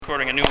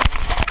Recording a new one.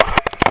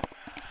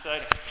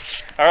 Exciting.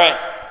 All right.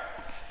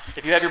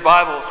 If you have your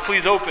Bibles,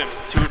 please open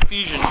to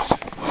Ephesians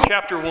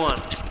chapter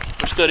 1.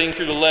 We're studying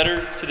through the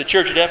letter to the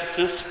church at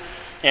Ephesus,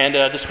 and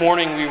this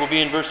morning we will be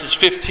in verses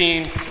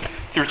 15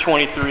 through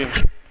 23.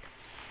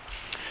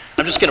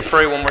 I'm just going to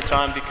pray one more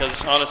time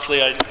because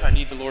honestly I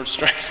need the Lord's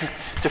strength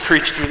to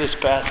preach through this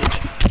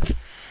passage.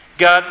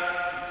 God,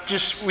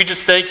 we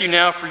just thank you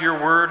now for your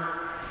word,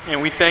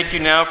 and we thank you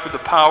now for the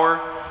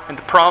power and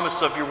the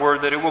promise of your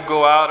word that it will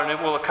go out and it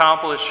will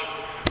accomplish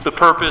the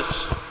purpose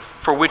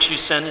for which you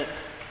sent it.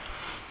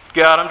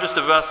 God, I'm just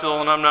a vessel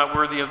and I'm not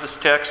worthy of this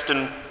text,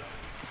 and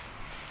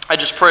I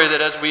just pray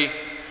that as we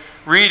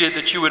read it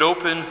that you would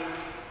open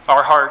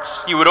our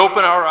hearts, you would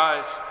open our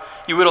eyes,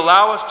 you would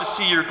allow us to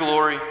see your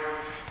glory,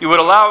 you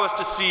would allow us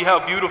to see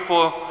how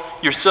beautiful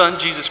your Son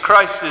Jesus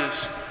Christ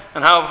is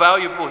and how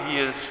valuable he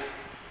is.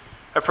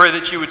 I pray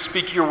that you would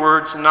speak your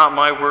words and not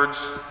my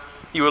words.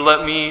 You would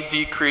let me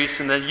decrease,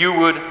 and that you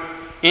would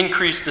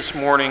increase this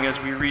morning as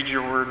we read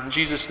your word. In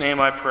Jesus' name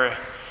I pray.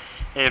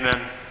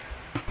 Amen.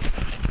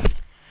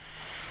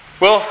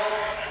 Well,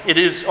 it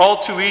is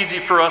all too easy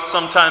for us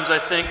sometimes, I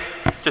think,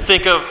 to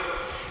think of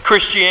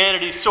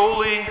Christianity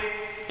solely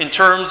in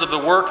terms of the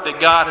work that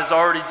God has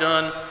already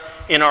done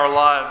in our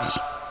lives.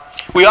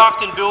 We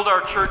often build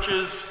our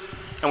churches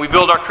and we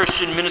build our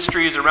Christian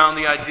ministries around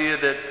the idea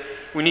that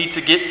we need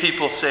to get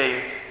people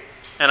saved.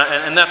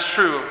 And that's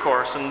true, of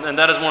course, and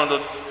that is one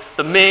of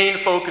the main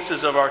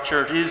focuses of our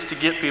church, is to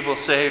get people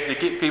saved, to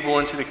get people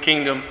into the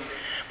kingdom.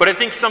 But I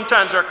think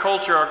sometimes our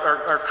culture,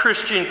 our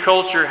Christian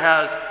culture,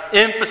 has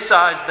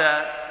emphasized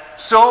that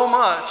so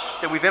much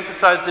that we've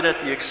emphasized it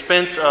at the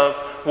expense of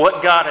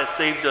what God has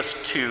saved us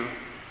to.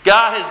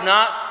 God has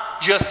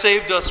not just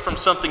saved us from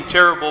something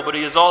terrible, but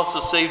he has also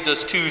saved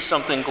us to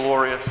something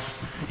glorious.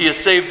 He has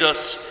saved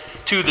us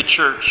to the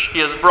church. He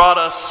has brought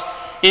us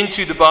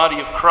into the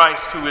body of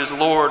Christ, who is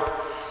Lord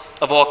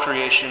of all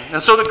creation. And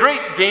so the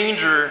great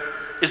danger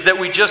is that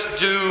we just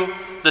do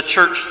the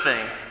church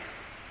thing.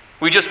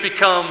 We just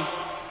become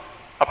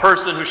a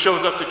person who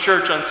shows up to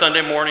church on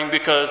Sunday morning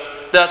because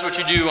that's what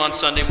you do on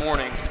Sunday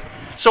morning.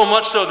 So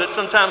much so that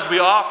sometimes we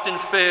often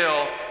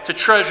fail to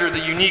treasure the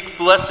unique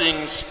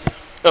blessings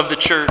of the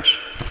church.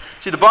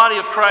 See, the body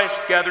of Christ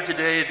gathered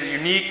today is a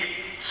unique,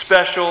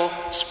 special,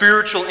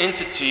 spiritual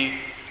entity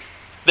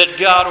that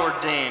God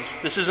ordained.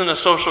 This isn't a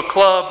social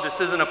club.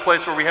 This isn't a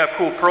place where we have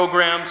cool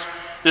programs.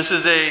 This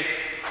is a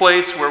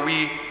place where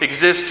we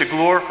exist to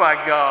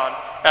glorify God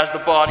as the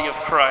body of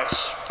Christ.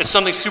 It's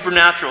something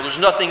supernatural. There's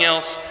nothing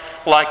else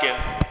like it.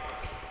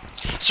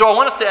 So I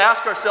want us to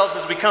ask ourselves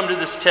as we come to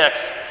this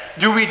text,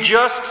 do we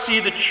just see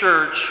the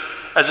church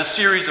as a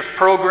series of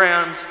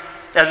programs,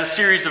 as a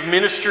series of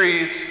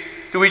ministries?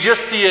 Do we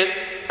just see it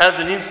as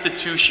an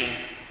institution,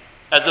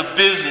 as a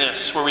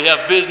business where we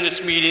have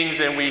business meetings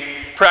and we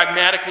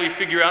pragmatically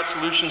figure out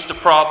solutions to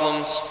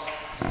problems?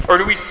 Or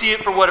do we see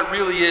it for what it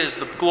really is,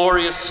 the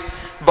glorious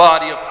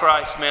body of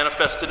Christ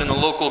manifested in the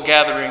local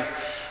gathering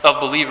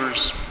of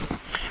believers?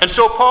 And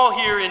so Paul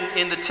here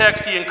in the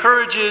text, he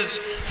encourages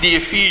the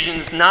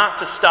Ephesians not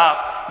to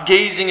stop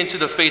gazing into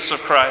the face of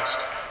Christ,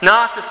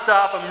 not to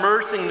stop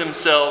immersing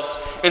themselves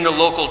in the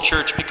local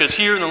church, because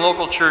here in the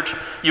local church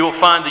you will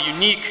find the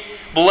unique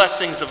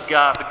blessings of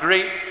God, the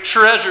great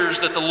treasures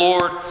that the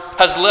Lord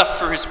has left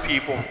for his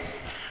people.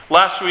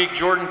 Last week,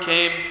 Jordan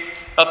came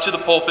up to the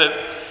pulpit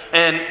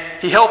and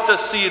he helped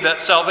us see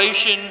that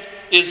salvation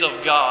is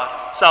of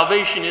God.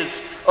 Salvation is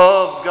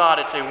of God.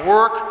 It's a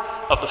work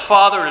of the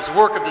Father, it's a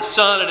work of the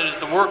Son, and it is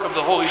the work of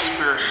the Holy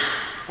Spirit.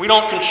 We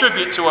don't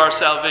contribute to our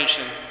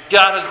salvation.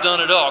 God has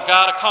done it all.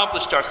 God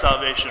accomplished our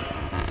salvation.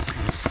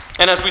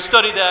 And as we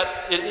study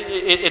that,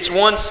 it's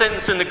one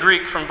sentence in the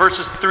Greek from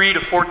verses 3 to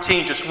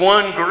 14, just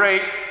one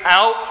great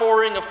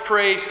outpouring of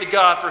praise to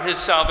God for his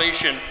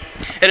salvation.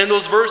 And in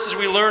those verses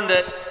we learn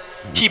that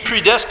he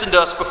predestined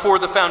us before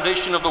the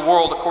foundation of the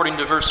world, according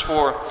to verse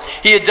 4.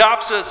 He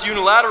adopts us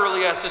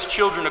unilaterally as his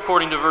children,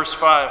 according to verse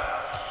 5.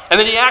 And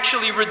then he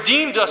actually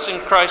redeemed us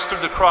in Christ through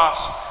the cross,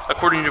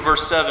 according to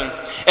verse 7.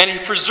 And he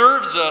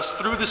preserves us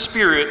through the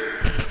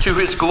Spirit to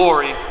his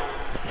glory,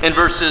 in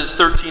verses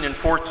 13 and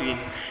 14.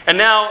 And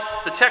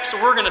now, the text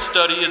that we're going to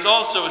study is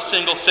also a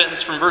single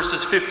sentence from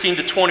verses 15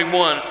 to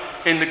 21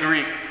 in the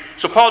Greek.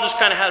 So Paul just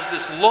kind of has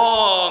this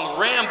long,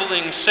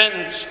 rambling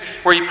sentence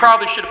where he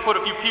probably should have put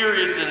a few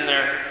periods in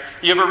there.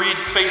 You ever read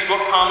Facebook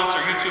comments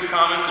or YouTube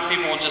comments and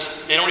people will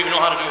they don't even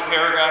know how to do a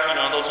paragraph,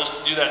 they'll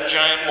just do that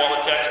giant wall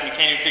of text and you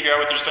can't even figure out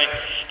what they're saying.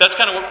 That's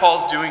kind of what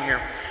Paul's doing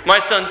here.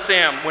 My son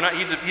Sam,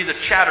 he's a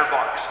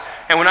chatterbox.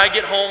 And when I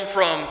get home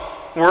from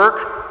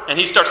work and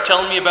he starts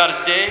telling me about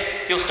his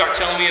day, he'll start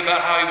telling me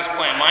about how he was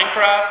playing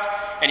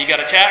Minecraft and he got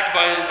attacked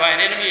by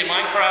an enemy in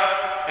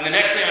Minecraft. And the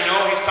next thing I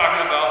know, he's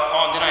talking about,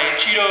 then I ate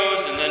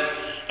Cheetos,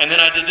 and then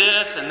I did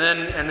this,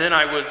 and then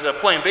I was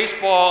playing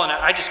baseball, and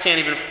I just can't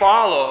even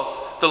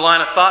follow the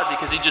line of thought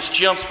because he just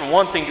jumps from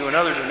one thing to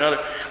another to another.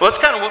 Well,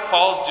 that's kind of what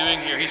Paul's doing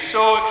here. He's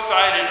so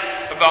excited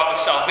about the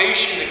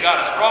salvation that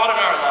God has brought in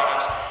our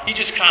lives. He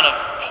just kind of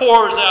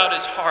pours out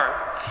his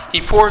heart.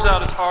 He pours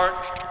out his heart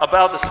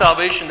about the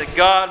salvation that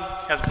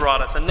God has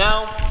brought us. And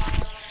now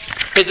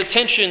his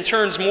attention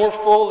turns more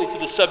fully to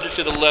the subject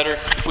of the letter,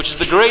 which is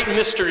the great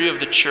mystery of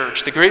the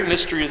church. The great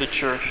mystery of the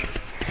church.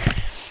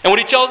 And what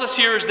he tells us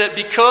here is that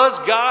because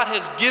God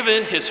has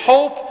given his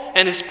hope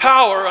and his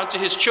power unto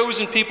his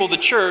chosen people, the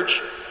church,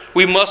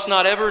 we must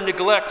not ever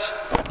neglect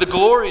the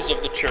glories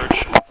of the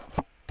church.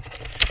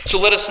 So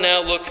let us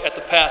now look at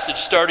the passage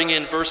starting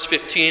in verse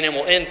 15, and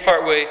we'll end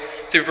partway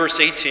through verse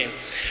 18.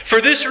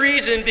 For this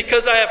reason,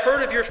 because I have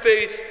heard of your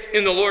faith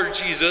in the Lord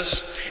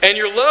Jesus, and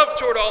your love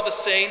toward all the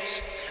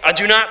saints, I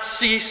do not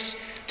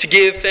cease to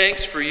give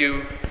thanks for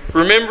you,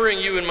 remembering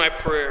you in my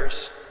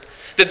prayers,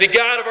 that the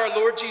God of our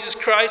Lord Jesus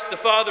Christ, the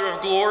Father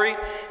of glory,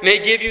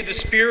 may give you the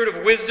spirit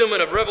of wisdom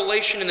and of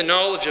revelation in the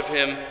knowledge of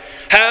him,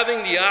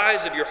 having the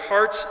eyes of your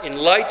hearts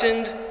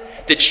enlightened,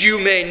 that you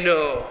may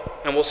know.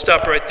 And we'll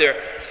stop right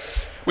there.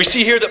 We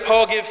see here that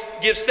Paul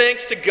gives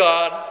thanks to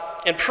God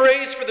and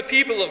praise for the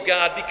people of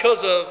God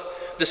because of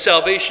the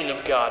salvation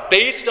of God.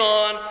 Based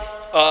on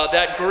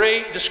that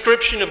great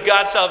description of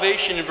God's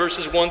salvation in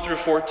verses 1 through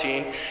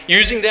 14,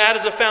 using that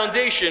as a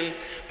foundation,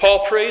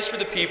 Paul prays for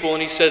the people,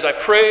 and he says, I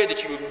pray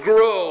that you would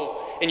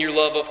grow in your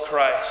love of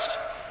Christ.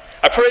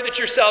 I pray that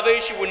your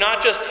salvation would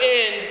not just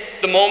end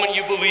the moment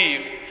you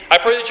believe. I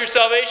pray that your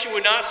salvation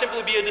would not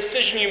simply be a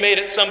decision you made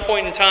at some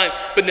point in time,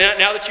 but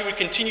now that you would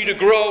continue to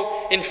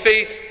grow in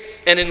faith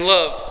and in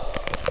love.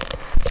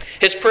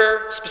 His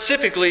prayer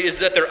specifically is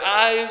that their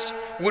eyes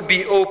would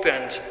be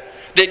opened,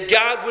 that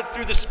God would,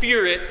 through the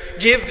Spirit,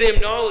 give them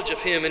knowledge of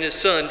him and his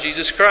Son,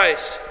 Jesus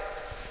Christ.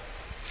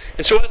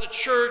 And so as a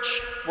church,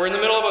 we're in the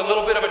middle of a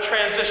little bit of a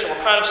transition.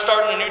 We're kind of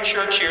starting a new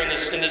church here in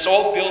this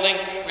old building.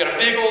 We've got a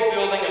big old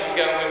building, and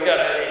we've got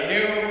a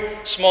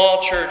new,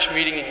 small church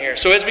meeting in here.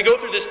 So as we go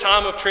through this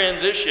time of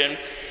transition,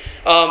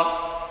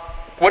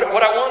 what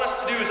I want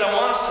us to do is I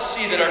want us to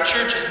see that our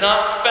church is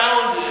not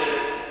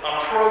founded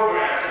on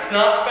programs. It's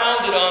not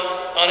founded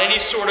on any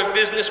sort of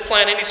business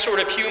plan, any sort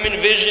of human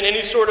vision,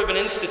 any sort of an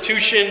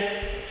institution.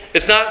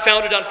 It's not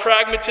founded on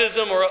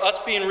pragmatism or us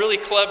being really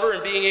clever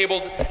and being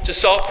able to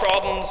solve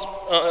problems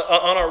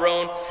on our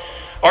own.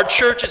 Our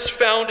church is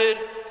founded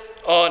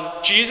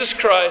on Jesus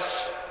Christ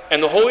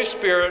and the Holy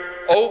Spirit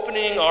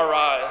opening our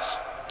eyes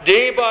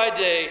day by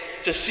day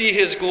to see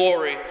his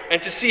glory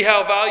and to see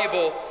how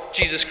valuable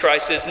Jesus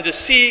Christ is and to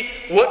see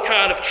what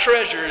kind of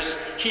treasures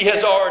he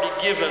has already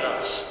given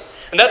us.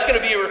 And that's going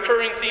to be a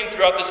recurring theme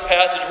throughout this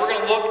passage. We're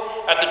going to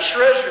look at the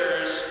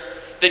treasures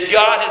that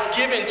God has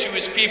given to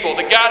his people,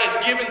 that God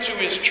has given to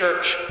his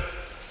church.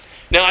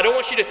 Now, I don't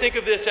want you to think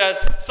of this as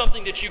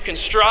something that you can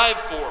strive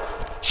for,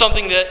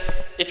 something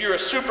that if you're a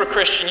super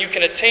Christian, you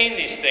can attain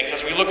these things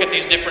as we look at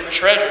these different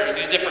treasures,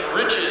 these different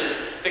riches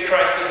that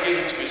Christ has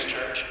given to his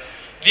church.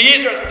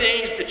 These are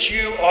things that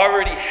you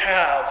already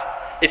have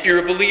if you're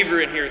a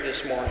believer in here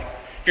this morning.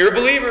 If you're a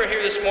believer in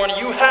here this morning,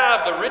 you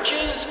have the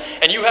riches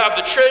and you have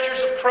the treasures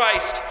of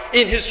Christ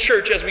in his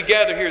church as we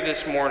gather here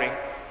this morning.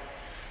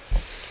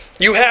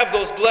 You have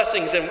those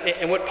blessings,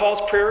 and what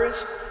Paul's prayer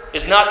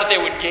is not that they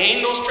would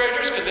gain those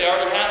treasures because they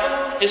already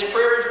have them. His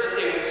prayer is that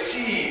they would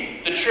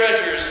see the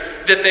treasures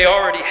that they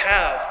already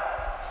have.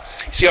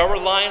 See, our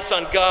reliance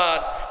on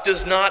God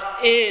does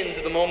not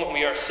end the moment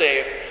we are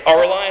saved.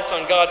 Our reliance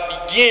on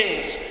God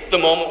begins the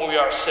moment we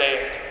are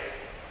saved.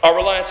 Our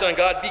reliance on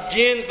God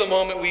begins the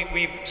moment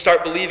we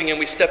start believing and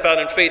we step out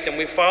in faith and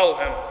we follow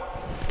him.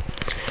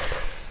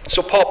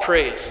 So Paul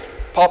prays.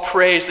 Paul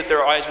prays that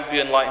their eyes would be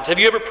enlightened. Have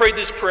you ever prayed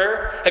this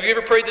prayer? Have you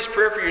ever prayed this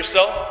prayer for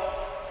yourself?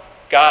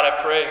 God,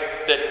 I pray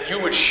that you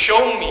would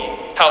show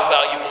me how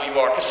valuable you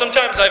are. Because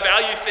sometimes I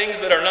value things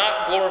that are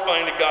not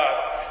glorifying to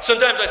God.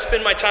 Sometimes I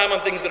spend my time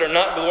on things that are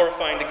not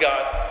glorifying to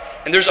God.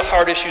 And there's a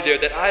hard issue there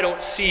that I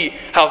don't see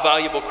how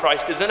valuable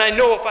Christ is. And I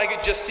know if I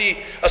could just see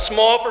a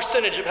small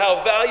percentage of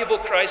how valuable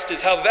Christ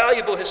is, how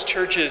valuable his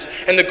church is,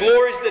 and the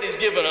glories that he's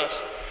given us,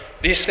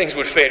 these things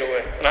would fade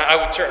away. And I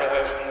would turn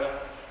away from them.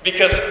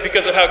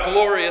 Because of how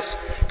glorious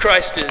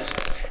Christ is.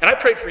 And I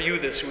prayed for you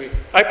this week.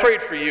 I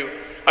prayed for you.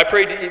 I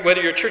prayed,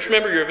 whether you're a church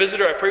member, you're a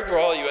visitor, I prayed for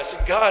all of you. I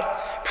said, God,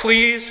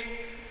 please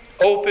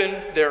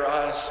open their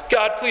eyes.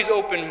 God, please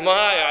open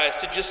my eyes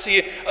to just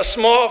see a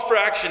small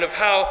fraction of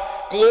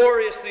how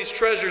glorious these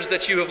treasures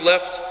that you have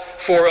left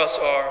for us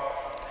are.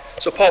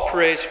 So Paul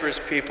prays for his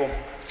people.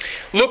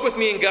 Look with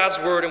me in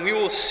God's Word and we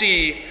will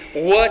see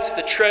what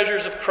the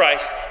treasures of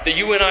Christ that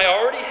you and I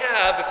already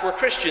have if we're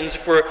Christians,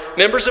 if we're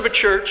members of a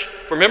church,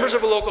 if we're members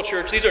of a local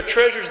church. These are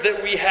treasures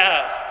that we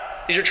have.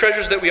 These are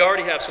treasures that we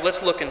already have. So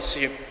let's look and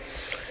see.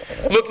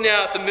 Look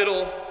now at the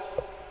middle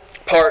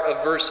part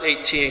of verse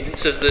 18. It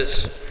says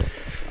this.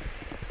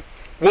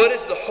 What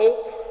is the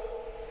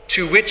hope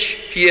to which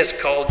he has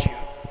called you?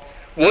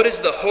 What is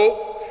the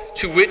hope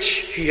to which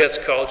he has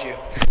called you?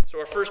 So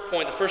our first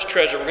point, the first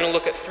treasure, we're going to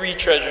look at three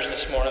treasures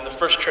this morning. The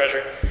first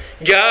treasure,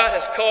 God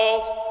has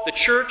called the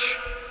church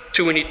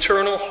to an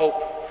eternal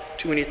hope.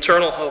 To an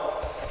eternal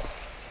hope.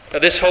 Now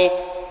this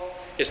hope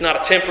is not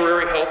a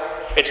temporary hope.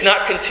 It's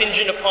not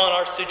contingent upon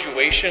our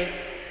situation.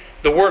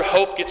 The word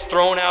hope gets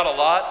thrown out a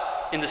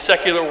lot in the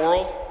secular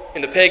world.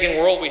 in the pagan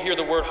world, we hear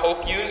the word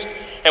hope used.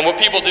 And what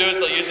people do is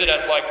they'll use it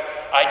as like,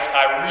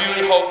 I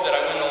really hope that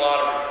I win the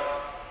lottery.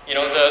 You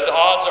know, the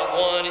odds are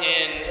 1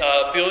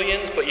 in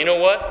billions, but you know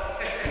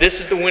what? This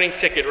is the winning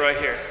ticket right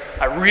here.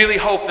 I really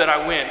hope that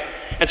I win.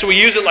 And so we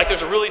use it like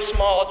there's a really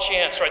small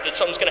chance, right, that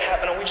something's going to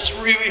happen, and we just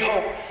really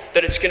hope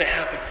that it's going to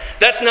happen.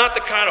 That's not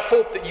the kind of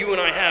hope that you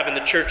and I have in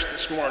the church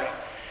this morning.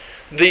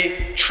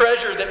 The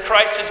treasure that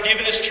Christ has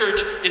given His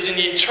church is an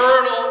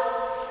eternal,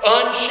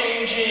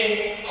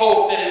 unchanging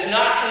hope that is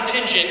not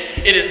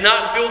contingent. It is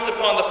not built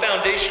upon the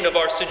foundation of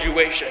our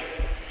situation.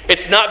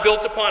 It's not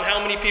built upon how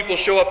many people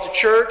show up to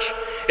church.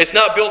 It's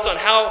not built on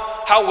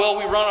how well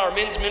we run our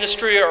men's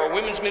ministry or our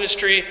women's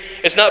ministry.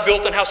 It's not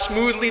built on how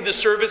smoothly the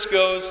service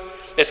goes.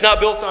 It's not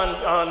built on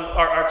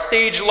our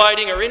stage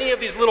lighting or any of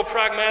these little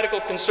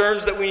pragmatical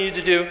concerns that we need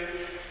to do.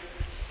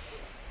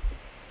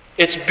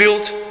 It's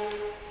built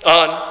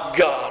on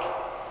God.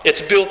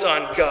 It's built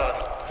on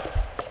God.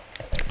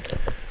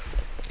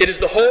 It is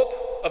the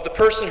hope of the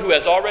person who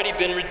has already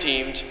been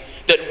redeemed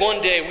that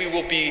one day we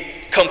will be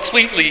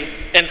completely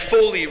and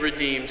fully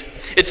redeemed.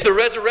 It's the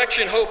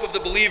resurrection hope of the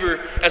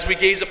believer as we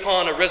gaze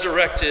upon a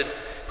resurrected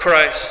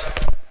Christ.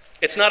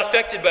 It's not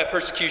affected by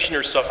persecution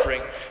or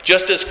suffering,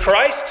 just as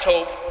Christ's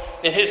hope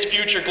in His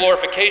future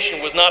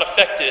glorification was not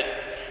affected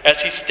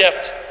as He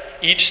stepped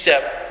each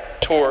step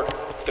toward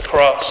the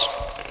cross.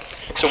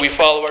 So we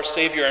follow our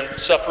Savior, and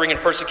suffering and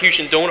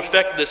persecution don't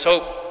affect this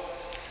hope.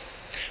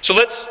 So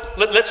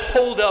let's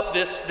hold up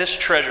this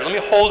treasure. Let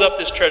me hold up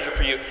this treasure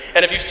for you.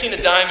 And if you've seen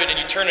a diamond and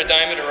you turn a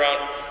diamond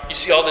around, you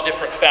see all the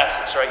different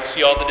facets, right? You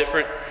see all the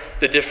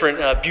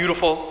different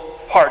beautiful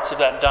parts of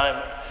that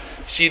diamond.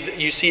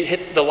 You see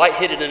the light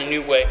hit it in a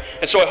new way.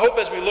 And so I hope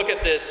as we look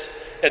at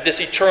this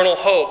eternal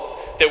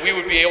hope, that we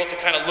would be able to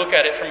kind of look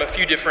at it from a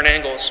few different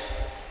angles.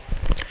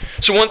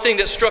 So one thing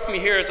that struck me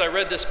here as I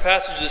read this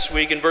passage this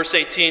week in verse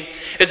 18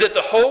 is that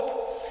the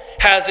hope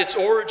has its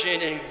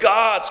origin in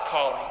God's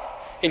calling.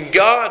 In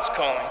God's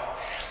calling.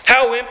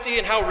 How empty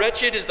and how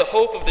wretched is the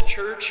hope of the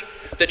church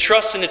that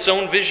trusts in its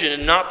own vision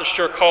and not the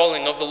sure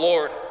calling of the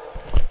Lord.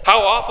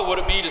 How awful would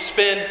it be to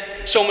spend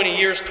so many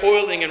years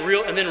toiling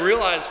and then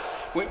realize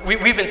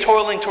we've been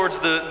toiling towards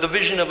the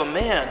vision of a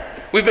man.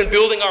 We've been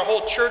building our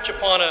whole church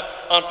upon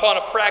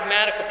a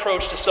pragmatic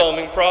approach to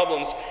solving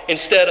problems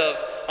instead of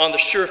on the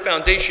sure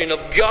foundation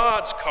of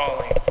God's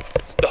calling.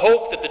 The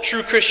hope that the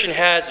true Christian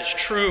has is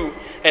true,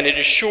 and it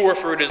is sure,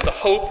 for it is the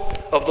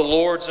hope of the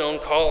Lord's own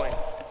calling.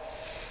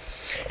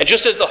 And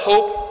just as the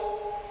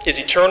hope is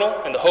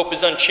eternal and the hope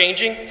is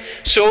unchanging,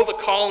 so the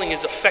calling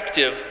is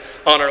effective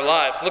on our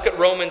lives. Look at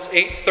Romans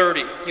 8:30.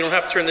 You don't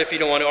have to turn there if you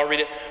don't want to. I'll read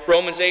it.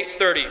 Romans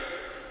 8:30.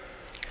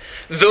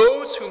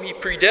 Those whom He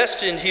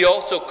predestined, He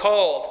also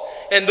called.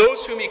 And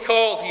those whom He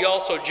called, He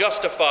also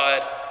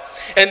justified.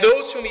 And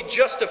those whom He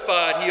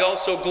justified, He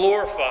also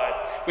glorified.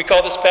 We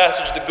call this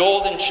passage the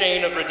golden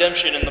chain of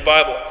redemption in the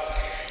Bible.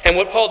 And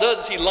what Paul does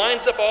is he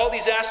lines up all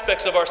these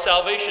aspects of our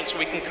salvation so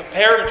we can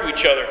compare them to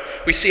each other.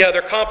 We see how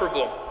they're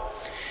comparable.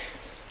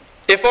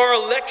 If our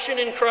election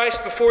in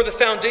Christ before the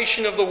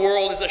foundation of the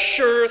world is a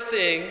sure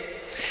thing,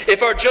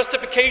 if our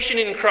justification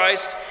in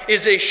Christ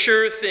is a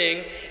sure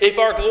thing, if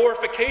our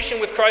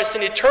glorification with Christ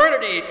in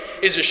eternity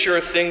is a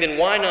sure thing, then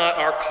why not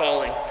our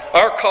calling?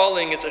 Our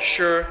calling is a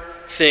sure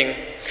thing.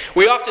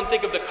 We often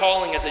think of the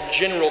calling as a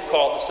general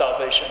call to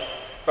salvation,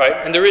 right?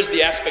 And there is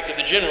the aspect of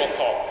the general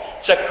call.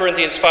 2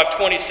 Corinthians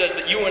 5:20 says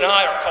that you and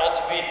I are called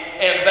to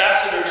be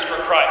ambassadors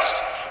for Christ.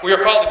 We are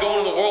called to go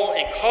into the world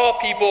and call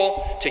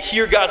people to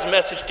hear God's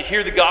message, to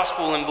hear the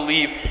gospel and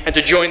believe, and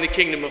to join the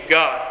kingdom of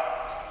God.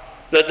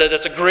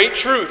 That's a great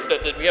truth,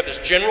 that we have this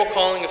general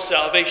calling of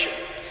salvation.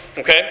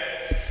 Okay?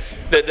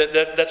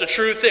 That's a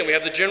true thing. We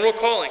have the general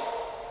calling.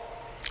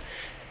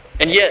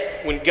 And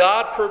yet, when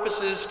God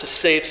purposes to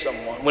save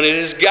someone, when it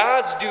is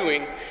God's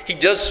doing, He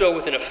does so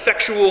with an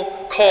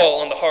effectual call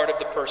on the heart of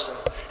the person.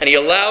 And He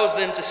allows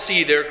them to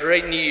see their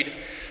great need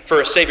for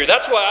a Savior.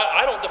 That's why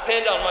I don't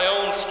depend on my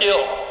own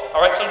skill.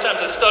 All right,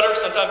 sometimes I stutter,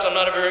 sometimes I'm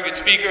not a very good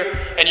speaker.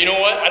 And you know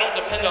what? I don't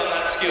depend on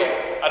that skill.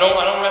 I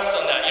don't rest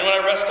on that. You know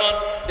what I rest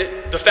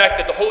on? The fact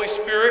that the Holy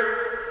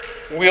Spirit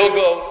will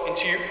go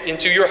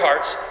into your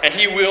hearts, and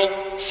He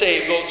will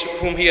save those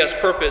whom He has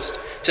purposed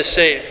to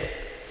save.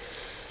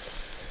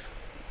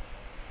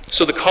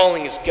 So the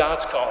calling is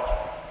God's calling.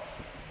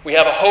 We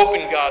have a hope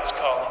in God's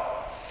calling.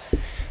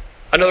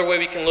 Another way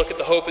we can look at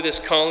the hope of this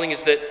calling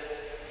is that,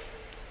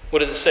 what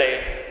does it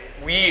say?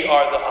 We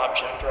are the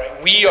object,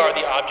 right? We are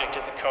the object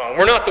of the calling.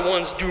 We're not the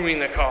ones doing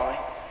the calling.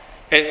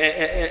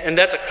 And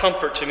that's a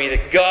comfort to me,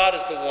 that God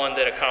is the one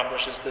that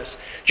accomplishes this.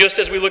 Just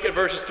as we look at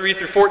verses 3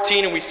 through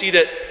 14 and we see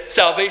that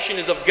salvation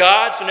is of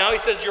God, so now He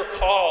says your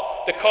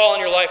call, the call in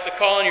your life, the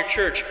call in your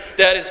church,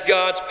 that is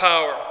God's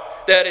power.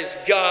 That is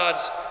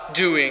God's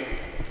doing.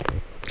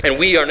 And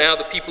we are now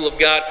the people of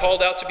God,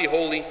 called out to be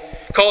holy,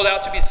 called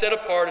out to be set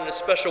apart in a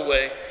special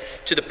way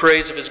to the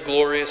praise of His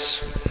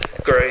glorious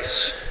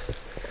grace.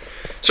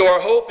 So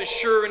our hope is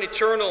sure and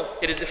eternal.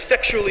 It is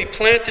effectually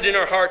planted in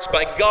our hearts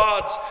by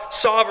God's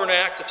sovereign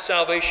act of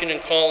salvation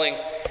and calling,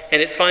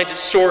 and it finds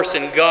its source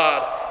in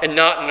God and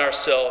not in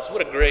ourselves.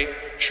 What a great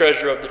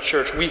treasure of the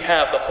church. We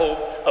have the hope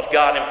of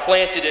God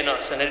implanted in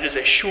us, and it is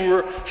a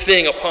sure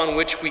thing upon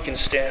which we can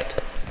stand.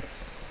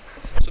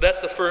 So that's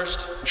the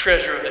first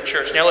treasure of the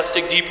church. Now let's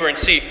dig deeper and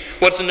see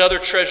what's another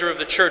treasure of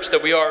the church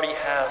that we already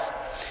have.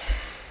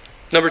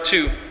 Number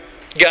 2,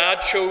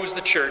 God chose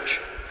the church.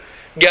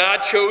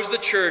 God chose the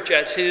church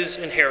as his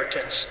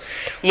inheritance.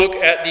 Look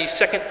at the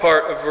second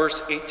part of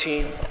verse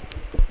 18.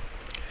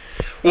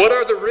 What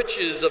are the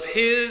riches of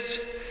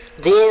his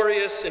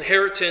glorious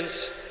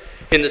inheritance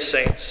in the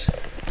saints?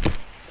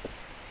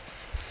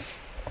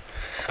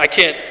 I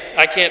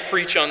can't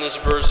preach on this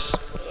verse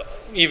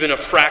even a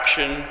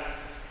fraction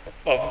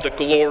of the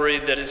glory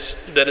that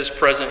is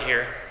present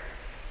here.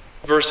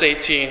 Verse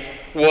 18.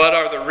 What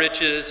are the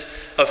riches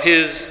of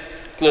his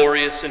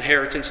glorious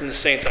inheritance in the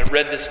saints? I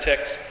read this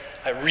text.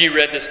 I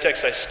reread this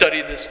text. I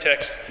studied this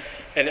text.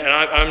 And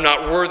I'm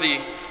not worthy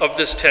of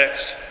this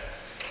text.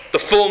 The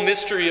full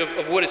mystery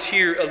of what is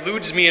here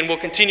eludes me and will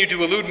continue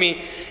to elude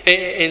me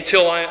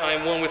until I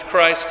am one with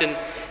Christ in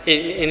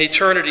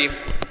eternity.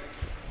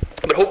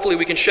 But hopefully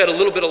we can shed a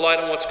little bit of light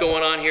on what's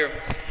going on here.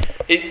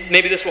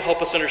 Maybe this will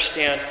help us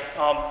understand.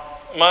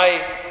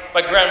 My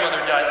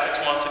grandmother died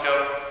 6 months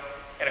ago.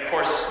 And of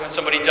course, when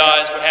somebody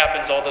dies, what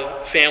happens? All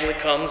the family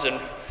comes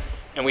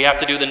and we have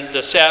to do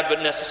the sad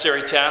but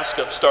necessary task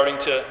of starting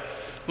to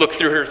look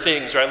through her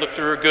things, right? Look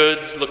through her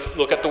goods,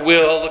 look at the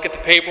will, look at the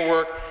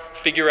paperwork,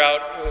 figure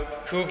out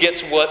who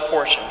gets what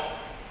portion,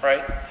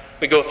 right?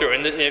 We go through,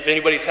 and if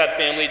anybody's had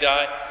family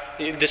die,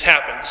 this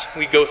happens.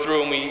 We go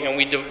through and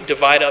we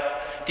divide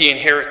up the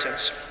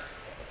inheritance.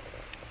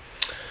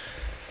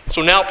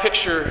 So now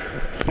picture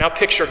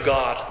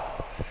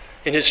God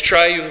in his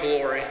triune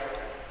glory,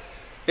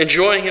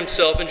 enjoying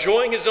himself,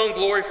 enjoying his own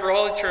glory for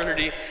all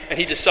eternity, and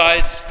he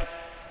decides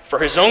for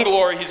his own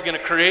glory he's going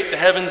to create the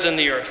heavens and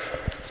the earth.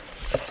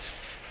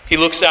 He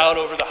looks out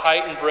over the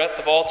height and breadth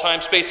of all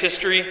time, space,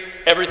 history,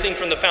 everything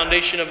from the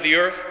foundation of the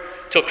earth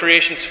till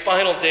creation's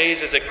final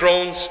days as it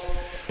groans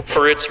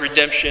for its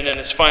redemption and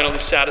is finally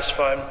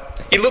satisfied.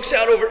 He looks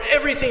out over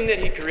everything that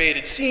he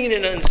created, seen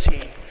and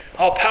unseen,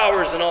 all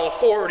powers and all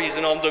authorities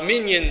and all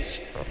dominions,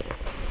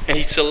 and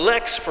he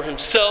selects for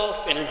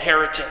himself an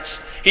inheritance.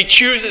 He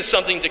chooses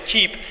something to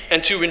keep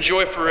and to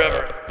enjoy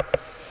forever.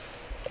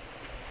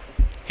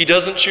 He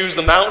doesn't choose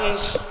the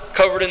mountains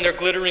covered in their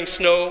glittering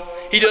snow.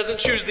 He doesn't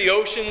choose the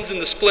oceans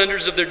and the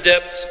splendors of their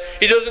depths.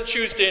 He doesn't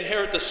choose to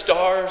inherit the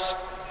stars.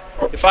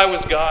 If I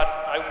was God,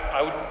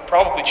 I would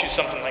probably choose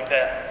something like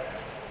that.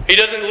 He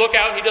doesn't look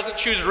out, he doesn't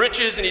choose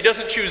riches, and he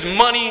doesn't choose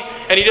money,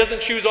 and he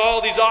doesn't choose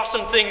all these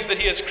awesome things that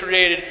he has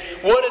created.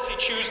 What does he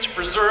choose to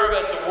preserve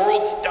as the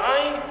world is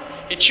dying?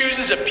 He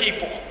chooses a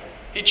people.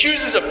 He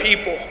chooses a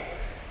people.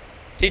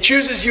 He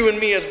chooses you and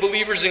me as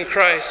believers in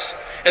Christ.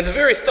 And the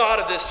very thought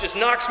of this just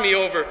knocks me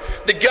over.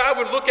 That God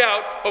would look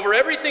out over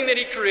everything that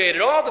he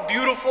created, all the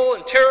beautiful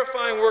and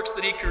terrifying works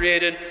that he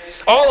created,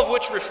 all of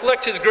which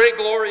reflect his great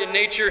glory in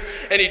nature,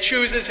 and he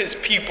chooses his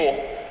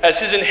people as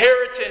his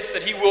inheritance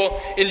that he will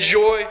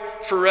enjoy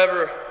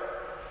forever.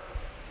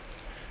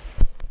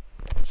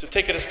 So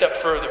take it a step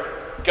further.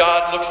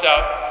 God looks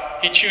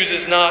out. He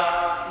chooses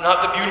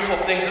not the beautiful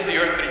things of the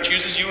earth, but he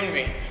chooses you and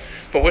me.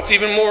 But what's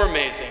even more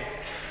amazing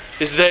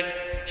is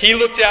that he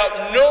looked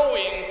out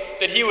knowing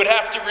that he would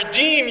have to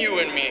redeem you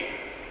and me.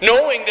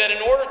 Knowing that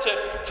in order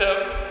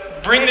to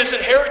bring this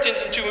inheritance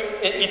into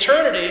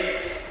eternity,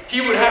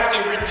 he would have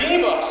to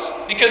redeem us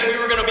because we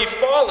were going to be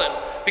fallen,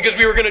 because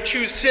we were going to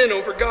choose sin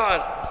over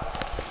God.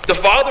 The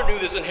Father knew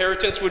this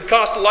inheritance would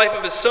cost the life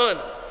of his Son.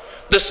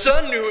 The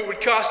Son knew it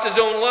would cost his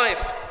own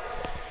life.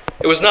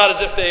 It was not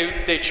as if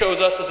they chose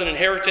us as an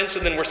inheritance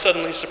and then we're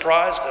suddenly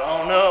surprised.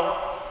 Oh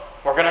no,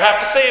 we're going to have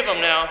to save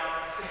him now.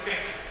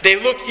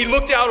 He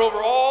looked out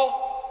over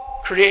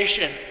all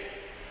creation.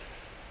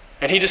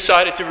 And he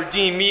decided to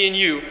redeem me and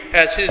you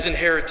as his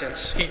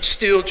inheritance. He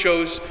still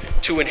chose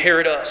to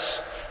inherit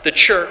us, the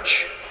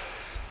church.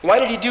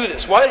 Why did he do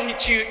this? Why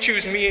did he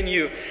choose me and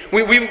you?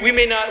 We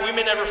may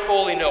never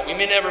fully know. We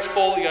may never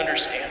fully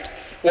understand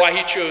why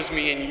he chose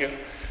me and you.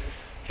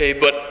 Okay,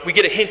 but we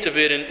get a hint of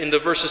it in the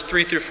verses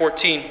 3 through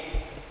 14,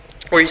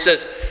 where he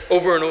says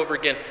over and over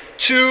again,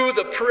 to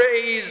the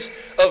praise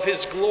of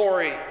his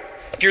glory.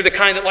 If you're the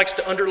kind that likes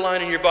to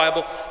underline in your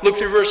Bible, look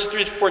through verses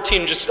 3 to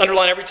 14 and just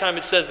underline every time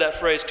it says that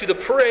phrase. To the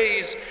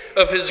praise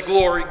of his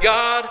glory.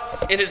 God,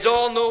 in his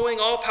all-knowing,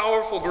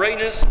 all-powerful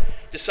greatness,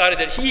 decided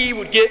that he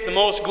would get the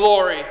most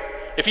glory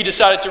if he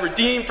decided to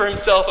redeem for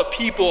himself a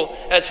people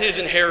as his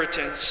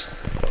inheritance.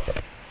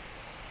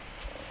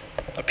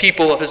 A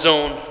people of his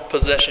own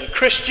possession.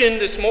 Christian,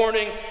 this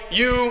morning,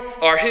 you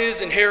are his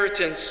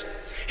inheritance.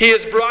 He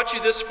has brought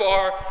you this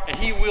far, and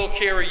he will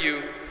carry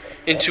you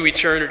into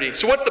eternity.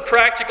 So what's the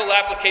practical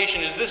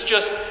application? Is this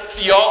just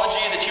theology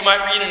that you might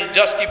read in a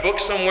dusty book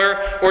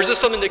somewhere? Or is this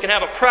something that can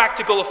have a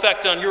practical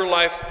effect on your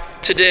life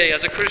today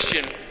as a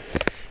Christian?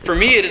 For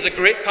me, it is a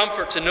great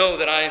comfort to know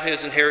that I am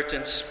his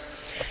inheritance.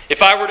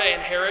 If I were to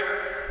inherit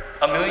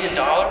 $1 million,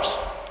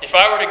 if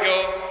I were to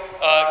go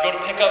go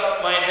to pick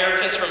up my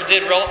inheritance from a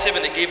dead relative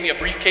and they gave me a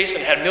briefcase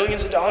and had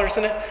millions of dollars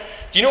in it,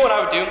 do you know what I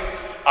would do?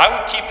 I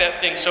would keep that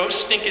thing so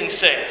stinking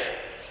safe.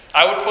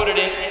 I would put it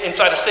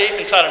inside a safe,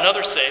 inside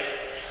another safe,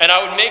 and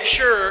I would make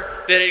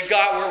sure that it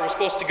got where it was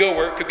supposed to go,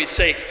 where it could be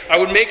safe. I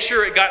would make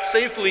sure it got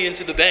safely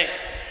into the bank.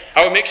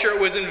 I would make sure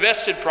it was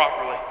invested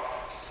properly.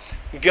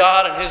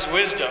 God in His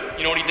wisdom,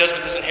 you know what He does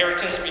with His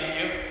inheritance, me and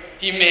you?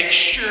 He makes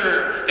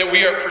sure that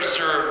we are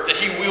preserved, that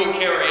He will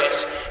carry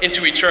us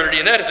into eternity.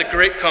 And that is a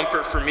great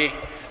comfort for me.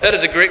 That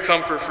is a great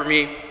comfort for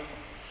me.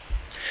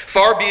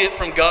 Far be it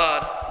from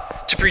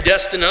God to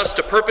predestine us,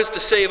 to purpose to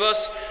save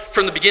us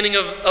from the beginning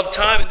of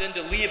time, and then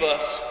to leave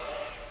us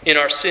in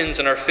our sins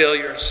and our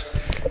failures.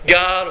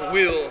 God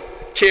will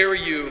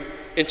carry you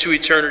into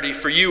eternity,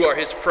 for you are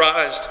His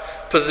prized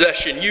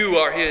possession. You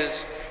are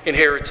His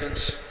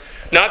inheritance.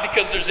 Not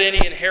because there's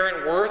any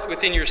inherent worth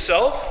within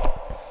yourself,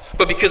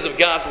 but because of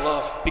God's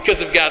love,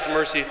 because of God's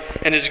mercy,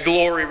 and His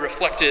glory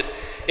reflected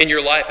in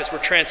your life as we're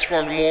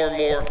transformed more and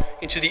more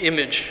into the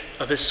image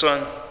of His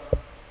Son.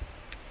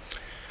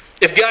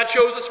 If God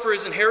chose us for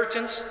His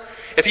inheritance,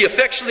 if He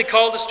effectually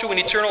called us to an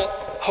eternal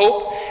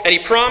hope, and He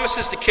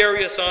promises to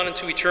carry us on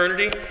into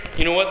eternity,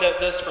 you know what that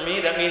does for me?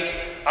 That means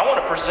I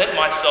want to present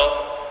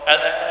myself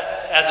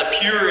as a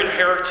pure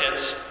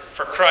inheritance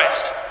for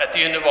Christ at the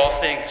end of all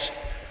things.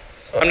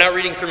 I'm now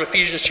reading from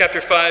Ephesians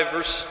chapter 5,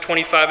 verse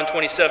 25 and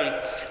 27,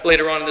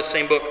 later on in the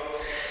same book.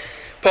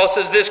 Paul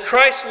says this,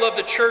 Christ loved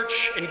the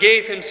church and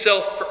gave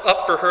Himself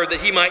up for her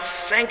that He might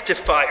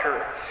sanctify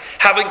her,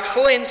 having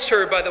cleansed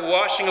her by the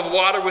washing of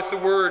water with the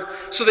word,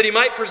 so that He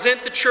might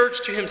present the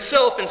church to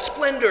Himself in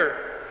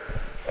splendor,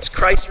 as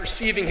Christ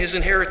receiving His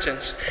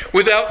inheritance,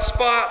 without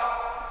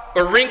spot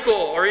or wrinkle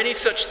or any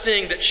such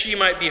thing, that she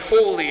might be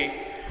holy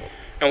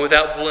and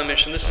without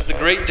blemish. And this is the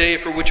great day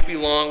for which we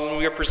long, when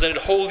we are presented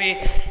holy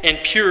and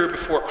pure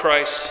before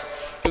Christ,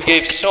 who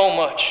gave so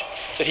much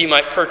that He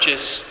might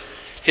purchase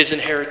His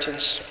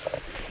inheritance.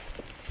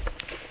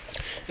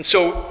 And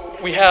so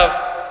we have,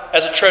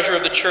 as a treasure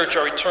of the church,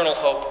 our eternal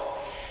hope.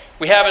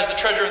 We have as the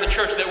treasure of the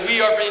church that we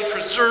are being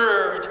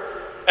preserved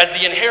as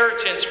the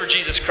inheritance for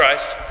Jesus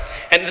Christ.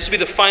 And this will be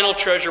the final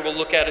treasure we'll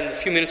look at in the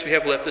few minutes we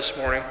have left this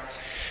morning.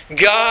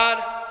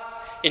 God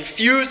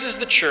infuses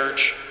the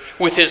church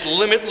with His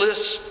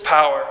limitless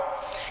power.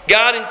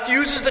 God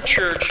infuses the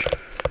church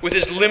with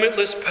His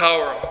limitless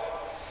power.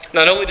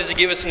 Not only does He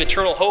give us an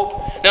eternal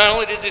hope, not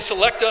only does He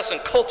select us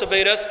and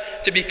cultivate us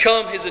to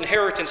become His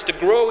inheritance, to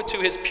grow into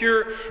His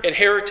pure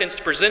inheritance,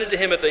 to present it to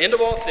Him at the end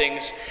of all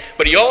things,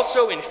 but He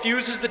also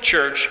infuses the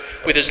church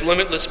with His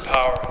limitless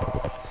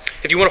power.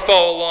 If you want to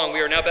follow along,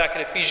 we are now back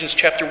in Ephesians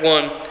chapter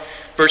 1,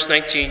 verse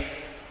 19.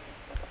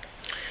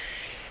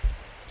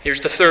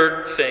 Here's the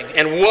third thing.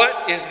 And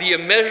what is the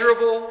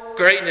immeasurable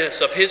greatness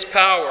of His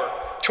power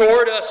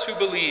toward us who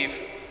believe?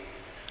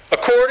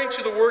 According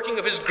to the working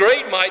of His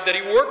great might that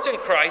He worked in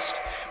Christ,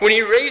 when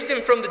He raised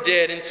Him from the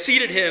dead and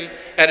seated Him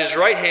at His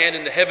right hand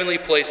in the heavenly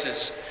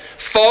places,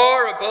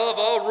 far above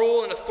all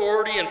rule and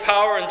authority and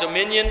power and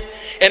dominion,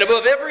 and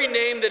above every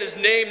name that is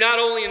named, not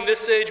only in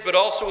this age, but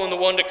also in the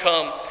one to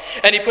come.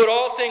 And He put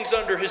all things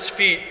under His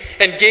feet,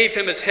 and gave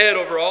Him as head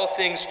over all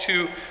things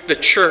to the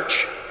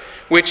church,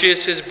 which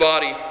is His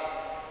body,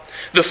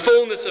 the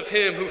fullness of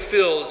Him who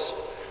fills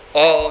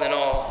all in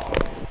all.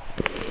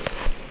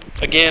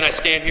 Again, I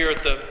stand here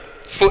at the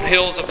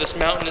foothills of this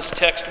mountainous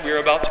text we are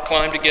about to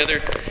climb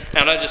together,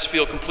 and I just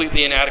feel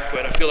completely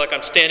inadequate. I feel like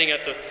I'm standing at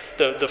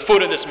the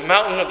foot of this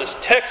mountain of this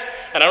text,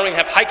 and I don't even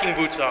have hiking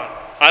boots on.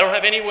 I don't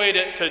have any way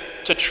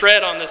to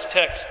tread on this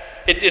text.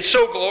 It's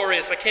so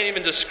glorious, I can't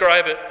even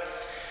describe it.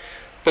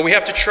 But we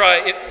have to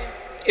try.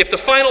 If the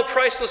final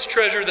priceless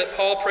treasure that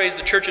Paul prays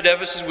the church at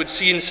Ephesus would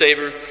see and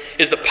savor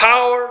is the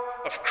power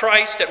of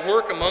Christ at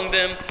work among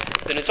them,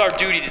 then it's our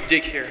duty to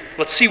dig here.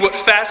 Let's see what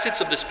facets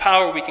of this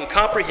power we can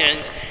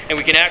comprehend and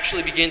we can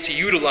actually begin to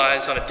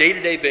utilize on a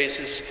day-to-day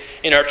basis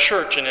in our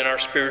church and in our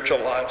spiritual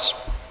lives.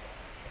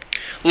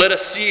 Let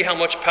us see how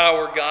much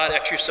power God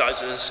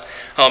exercises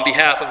on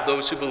behalf of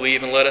those who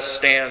believe, and let us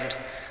stand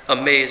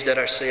amazed at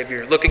our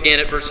Savior. Look again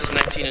at verses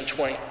 19 and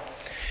 20.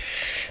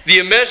 The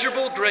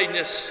immeasurable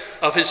greatness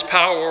of His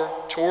power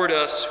toward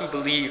us who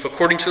believe,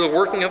 according to the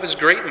working of His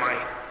great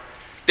might,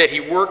 that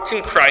He worked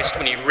in Christ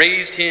when He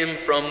raised Him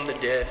from the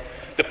dead.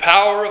 The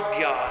power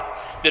of God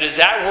that is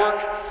at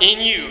work in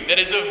you, that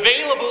is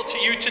available to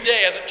you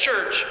today as a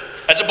church,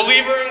 as a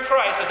believer in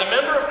Christ, as a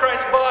member of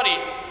Christ's body.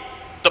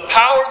 The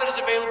power that is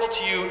available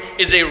to you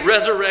is a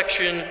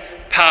resurrection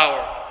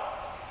power.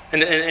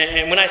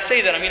 And when I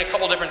say that, I mean a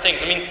couple different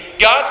things. I mean,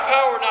 God's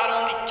power not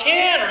only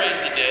can raise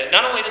the dead,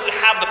 not only does it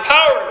have the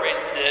power to raise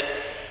the dead,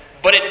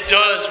 but it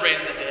does raise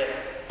the dead.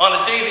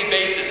 On a daily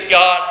basis,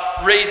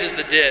 God raises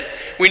the dead.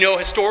 We know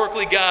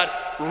historically God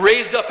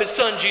raised up His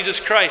Son, Jesus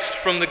Christ,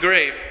 from the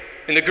grave.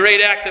 In the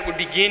great act that would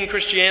begin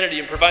Christianity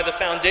and provide the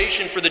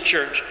foundation for the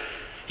church.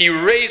 He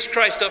raised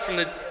Christ up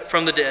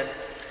from the dead.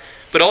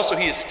 But also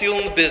He is still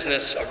in the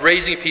business of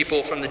raising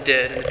people from the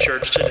dead in the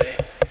church today.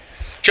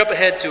 Jump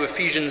ahead to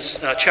Ephesians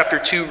chapter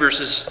 2,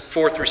 verses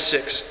 4 through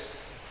 6.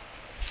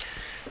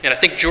 And I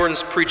think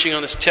Jordan's preaching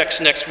on this text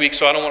next week,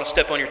 so I don't want to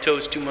step on your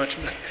toes too much.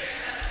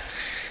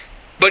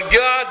 But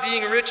God,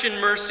 being rich in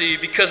mercy,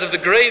 because of the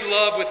great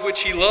love with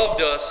which he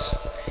loved us,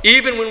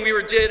 even when we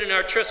were dead in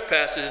our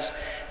trespasses,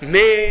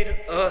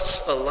 made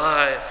us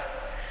alive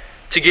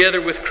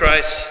together with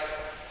Christ.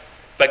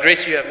 By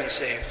grace you have been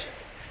saved.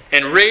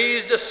 And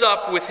raised us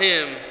up with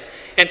him,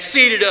 and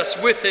seated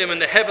us with him in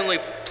the heavenly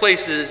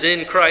places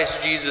in Christ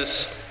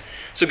Jesus.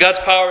 So God's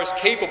power is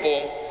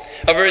capable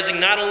of raising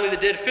not only the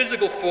dead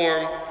physical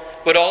form,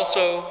 but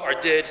also our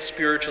dead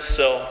spiritual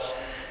selves.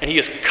 And he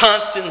is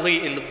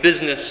constantly in the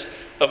business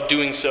of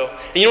doing so.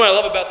 And you know what I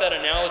love about that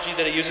analogy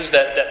that he uses,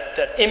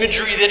 that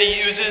imagery that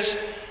he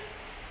uses?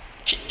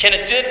 Can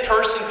a dead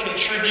person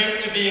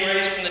contribute to being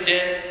raised from the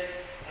dead?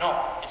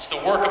 No. It's the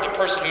work of the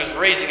person who is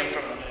raising him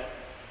from the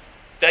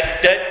dead.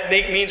 That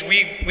means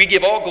we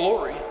give all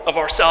glory of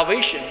our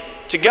salvation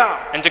to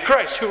God and to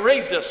Christ who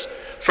raised us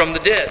from the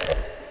dead.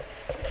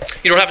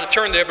 You don't have to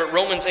turn there, but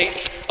Romans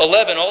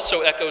 8:11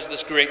 also echoes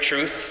this great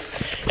truth.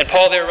 And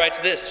Paul there writes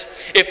this: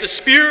 if the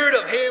spirit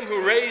of him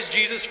who raised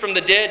Jesus from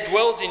the dead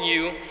dwells in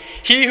you,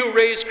 he who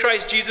raised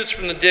Christ Jesus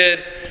from the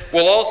dead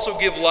will also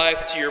give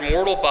life to your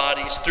mortal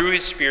bodies through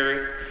his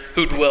Spirit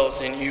who dwells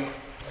in you.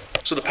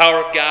 So the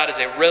power of God is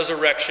a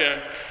resurrection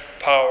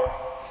power.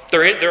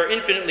 There are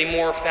infinitely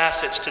more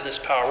facets to this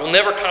power. We'll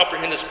never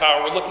comprehend this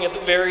power. We're looking at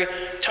the very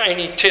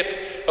tiny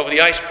tip of the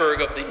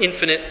iceberg of the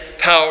infinite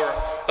power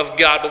of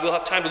God. But we'll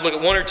have time to look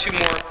at one or two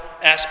more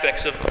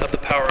aspects of the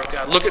power of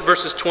God. Look at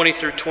verses 20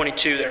 through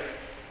 22 there.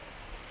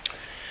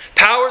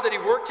 Power that he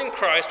worked in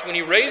Christ when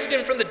he raised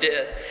him from the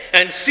dead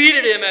and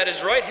seated him at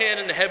his right hand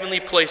in the heavenly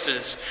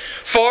places,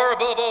 far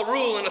above all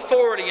rule and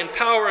authority and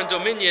power and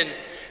dominion,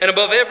 and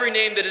above every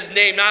name that is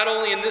named, not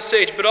only in this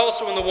age, but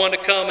also in the one to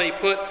come. And he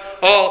put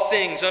all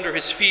things under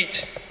his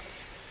feet.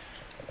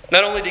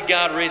 Not only did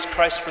God raise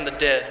Christ from the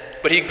dead,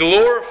 but he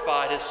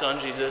glorified his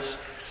Son, Jesus.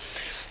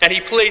 And he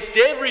placed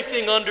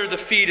everything under the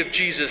feet of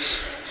Jesus.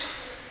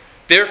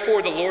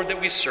 Therefore, the Lord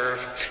that we serve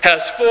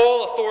has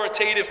full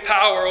authoritative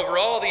power over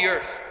all the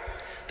earth.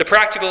 The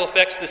practical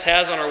effects this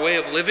has on our way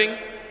of living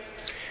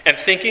and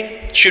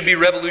thinking should be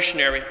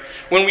revolutionary.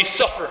 When we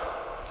suffer,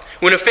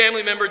 when a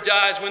family member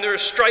dies, when there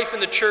is strife in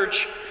the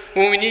church,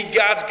 when we need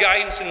God's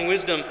guidance and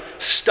wisdom,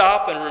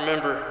 stop and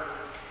remember.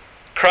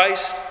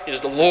 Christ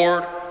is the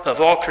Lord of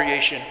all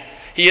creation.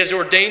 He has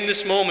ordained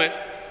this moment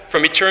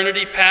from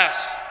eternity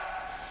past,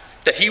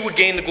 that he would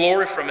gain the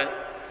glory from it,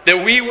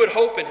 that we would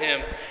hope in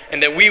him,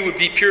 and that we would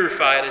be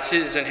purified as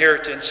his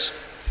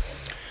inheritance.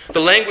 The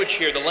language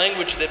here, the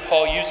language that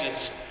Paul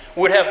uses,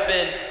 would have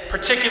been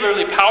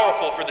particularly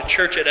powerful for the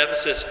church at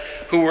Ephesus,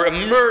 who were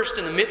immersed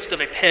in the midst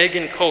of a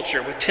pagan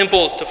culture with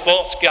temples to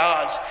false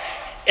gods,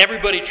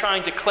 everybody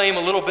trying to claim a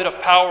little bit of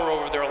power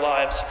over their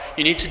lives.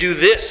 You need to do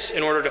this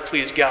in order to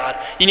please God.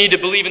 You need to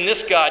believe in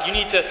this God. You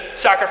need to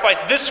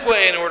sacrifice this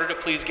way in order to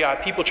please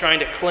God. People trying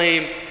to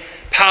claim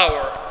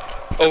power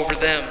over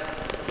them.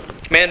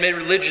 Man-made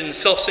religion,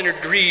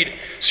 self-centered greed,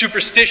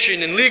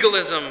 superstition, and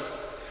legalism.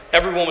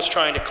 Everyone was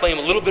trying to claim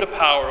a little bit of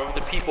power over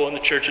the people in the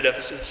church at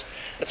Ephesus.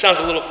 That sounds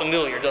a little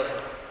familiar, doesn't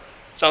it?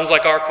 Sounds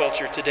like our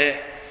culture today.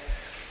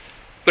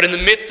 But in the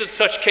midst of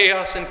such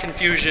chaos and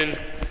confusion,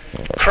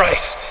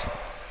 Christ,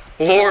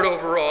 Lord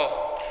over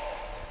all,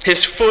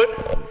 his foot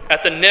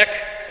at the neck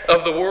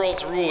of the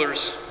world's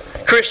rulers.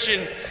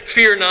 Christian,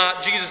 fear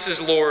not, Jesus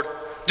is Lord.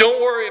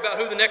 Don't worry about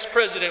who the next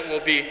president will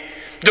be.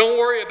 Don't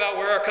worry about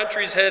where our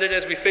country is headed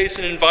as we face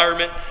an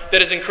environment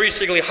that is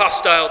increasingly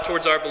hostile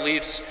towards our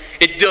beliefs.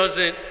 It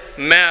doesn't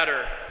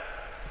matter.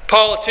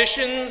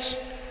 Politicians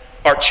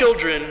are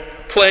children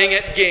playing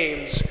at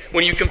games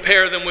when you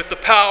compare them with the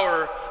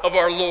power of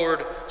our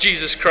Lord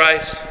Jesus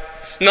Christ.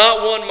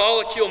 Not one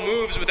molecule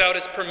moves without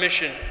his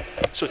permission.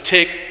 So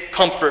take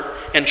comfort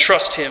and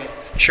trust him,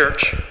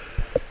 church.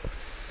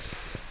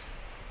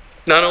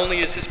 Not only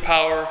is his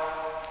power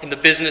in the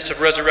business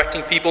of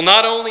resurrecting people,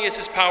 not only is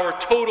his power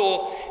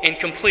total and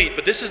complete,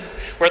 but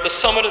we're at the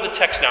summit of the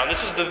text now.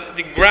 This is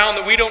the ground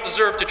that we don't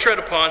deserve to tread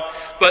upon,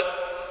 but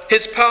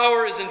his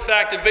power is in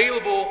fact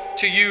available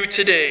to you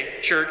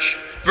today, church.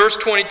 Verse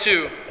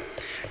 22,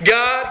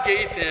 God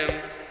gave him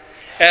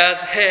as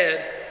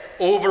head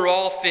over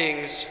all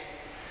things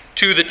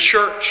to the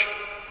church,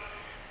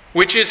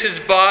 which is his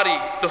body,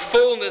 the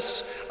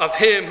fullness of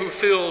him who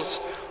fills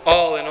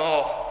all in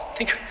all.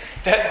 Think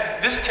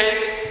that this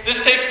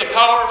takes the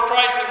power of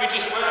Christ that we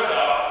just read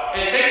about,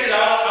 and it takes it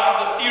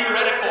out of the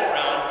theoretical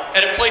realm,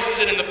 and it places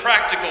it in the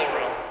practical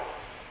realm.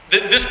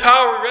 This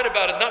power we read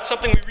about is not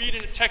something we read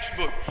in a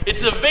textbook.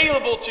 It's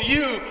available to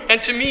you and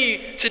to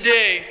me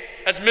today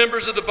as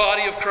members of the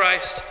body of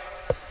Christ.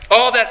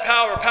 All that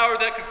power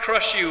that could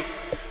crush you,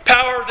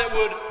 power that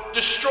would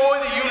destroy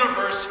the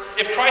universe.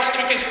 If Christ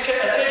took his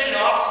attention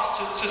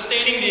off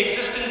sustaining the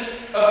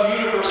existence of the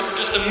universe for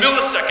just a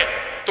millisecond,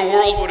 the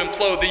world would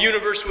implode. The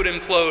universe would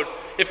implode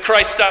if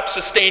Christ stopped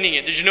sustaining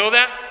it. Did you know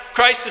that?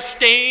 Christ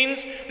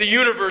sustains the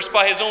universe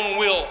by his own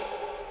will.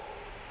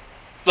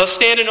 Let's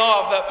stand in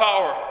awe of that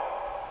power.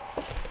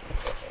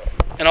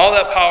 And all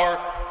that power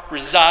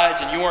resides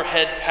in your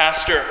head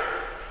pastor,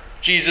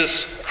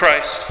 Jesus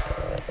Christ.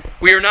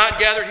 We are not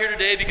gathered here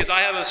today because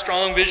I have a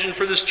strong vision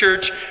for this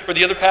church, or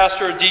the other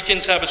pastor or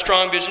deacons have a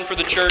strong vision for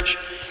the church,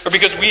 or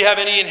because we have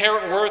any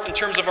inherent worth in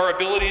terms of our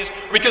abilities,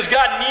 or because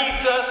God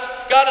needs us.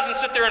 God doesn't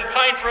sit there and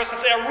pine for us and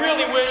say, I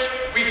really wish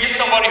we could get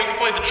somebody who can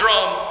play the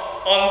drum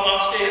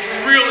on stage.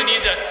 We really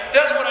need that.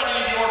 That's what I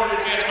need in order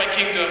to advance my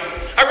kingdom.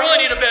 I really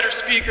need a better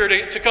speaker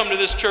to come to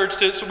this church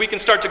so we can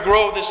start to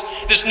grow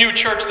this new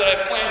church that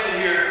I've planted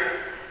here.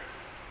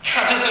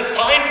 God doesn't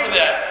pine for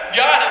that.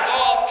 God has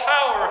all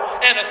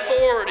power and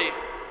authority.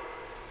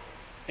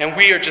 And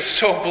we are just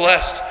so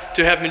blessed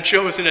to have been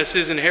chosen as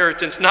His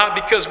inheritance, not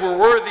because we're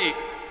worthy,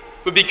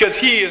 but because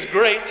He is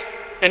great,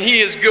 and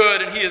He is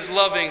good, and He is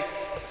loving.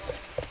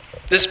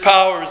 This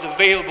power is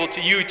available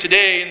to you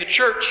today in the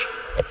church.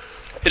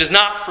 It is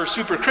not for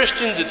super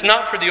Christians. It's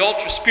not for the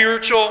ultra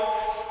spiritual.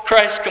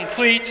 Christ's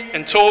complete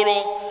and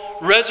total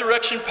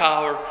resurrection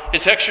power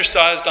is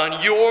exercised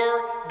on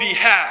your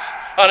behalf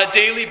on a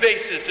daily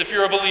basis if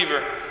you're a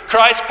believer.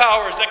 Christ's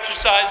power is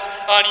exercised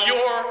on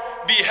your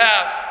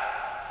behalf.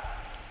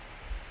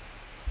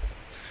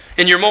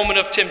 In your moment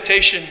of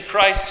temptation,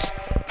 Christ's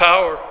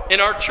power. In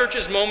our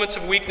church's moments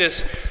of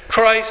weakness,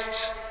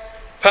 Christ's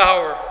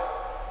power.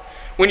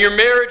 When your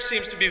marriage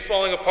seems to be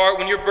falling apart,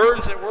 when your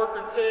burdens at work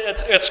or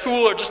at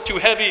school are just too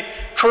heavy,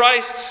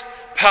 Christ's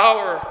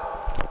power.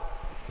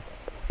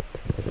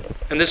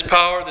 And this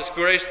power, this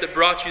grace that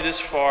brought you this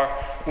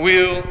far,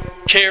 will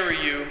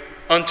carry you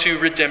unto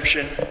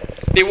redemption.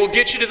 It will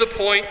get you to the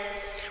point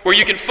where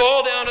you can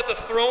fall down at the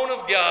throne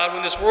of God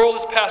when this world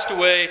has passed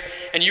away,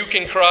 and you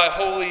can cry,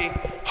 holy,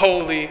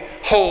 holy,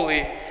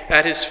 holy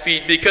at His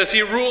feet, because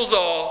He rules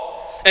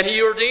all and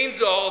He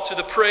ordains all to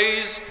the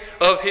praise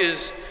of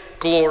His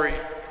glory.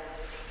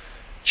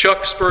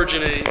 Chuck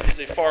Spurgeon is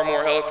a far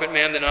more eloquent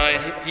man than I,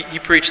 and he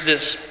preached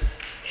this.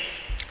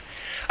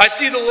 I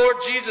see the Lord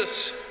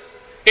Jesus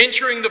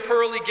entering the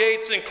pearly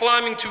gates and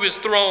climbing to His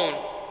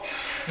throne.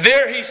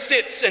 There He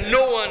sits, and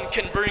no one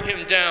can bring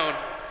Him down.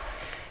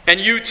 And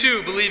you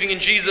too, believing in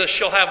Jesus,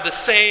 shall have the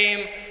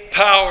same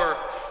power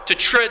to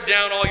tread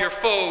down all your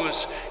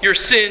foes, your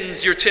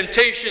sins, your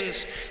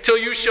temptations, till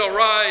you shall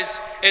rise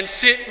and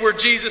sit where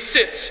Jesus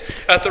sits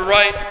at the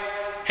right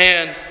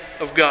hand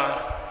of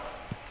God.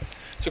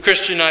 So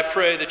Christian, I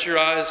pray that your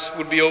eyes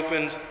would be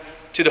opened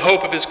to the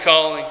hope of His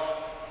calling,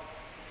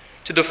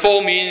 to the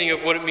full meaning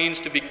of what it means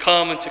to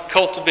become and to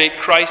cultivate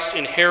Christ's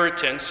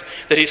inheritance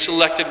that He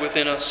selected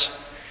within us,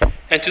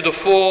 and to the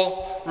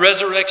full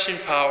resurrection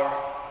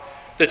power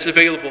that's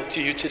available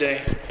to you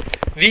today.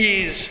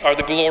 These are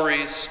the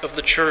glories of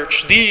the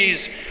church.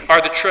 These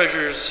are the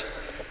treasures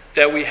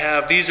that we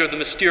have. These are the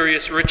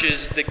mysterious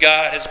riches that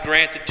God has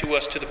granted to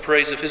us to the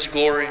praise of His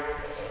glory.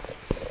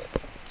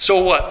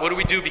 So what? What do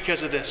we do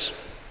because of this?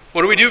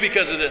 What do we do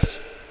because of this?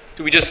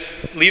 Do we just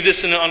leave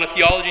this on a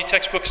theology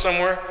textbook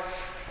somewhere?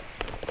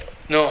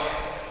 No.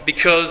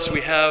 Because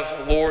we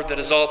have a Lord that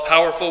is all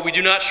powerful, we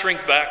do not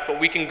shrink back, but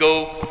we can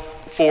go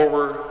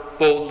forward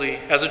boldly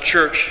as a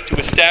church to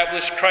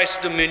establish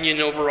Christ's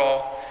dominion over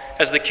all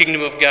as the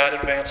kingdom of God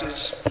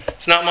advances.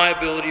 It's not my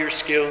ability or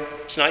skill.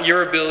 It's not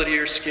your ability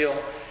or skill.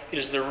 It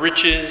is the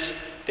riches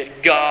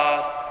that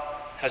God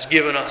has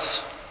given us.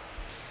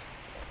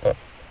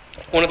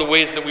 One of the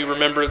ways that we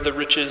remember the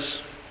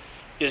riches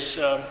is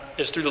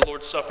through the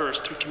Lord's Supper, is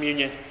through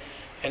communion.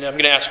 And I'm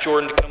going to ask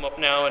Jordan to come up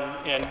now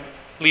and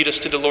lead us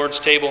to the Lord's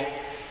table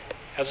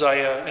as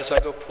I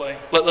go play.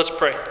 Let's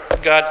pray.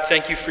 God,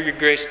 thank you for your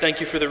grace. Thank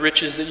you for the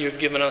riches that you have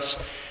given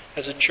us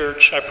as a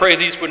church. I pray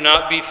these would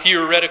not be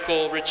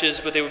theoretical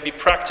riches, but they would be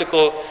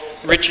practical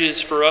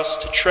riches for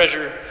us to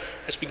treasure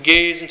as we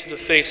gaze into the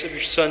face of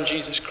your Son,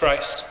 Jesus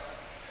Christ.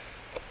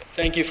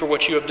 Thank you for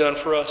what you have done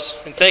for us.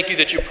 And thank you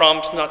that you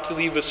promised not to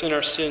leave us in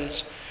our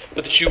sins,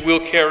 but that you will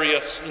carry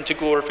us into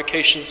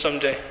glorification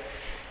someday.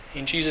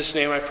 In Jesus'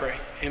 name I pray.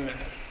 Amen.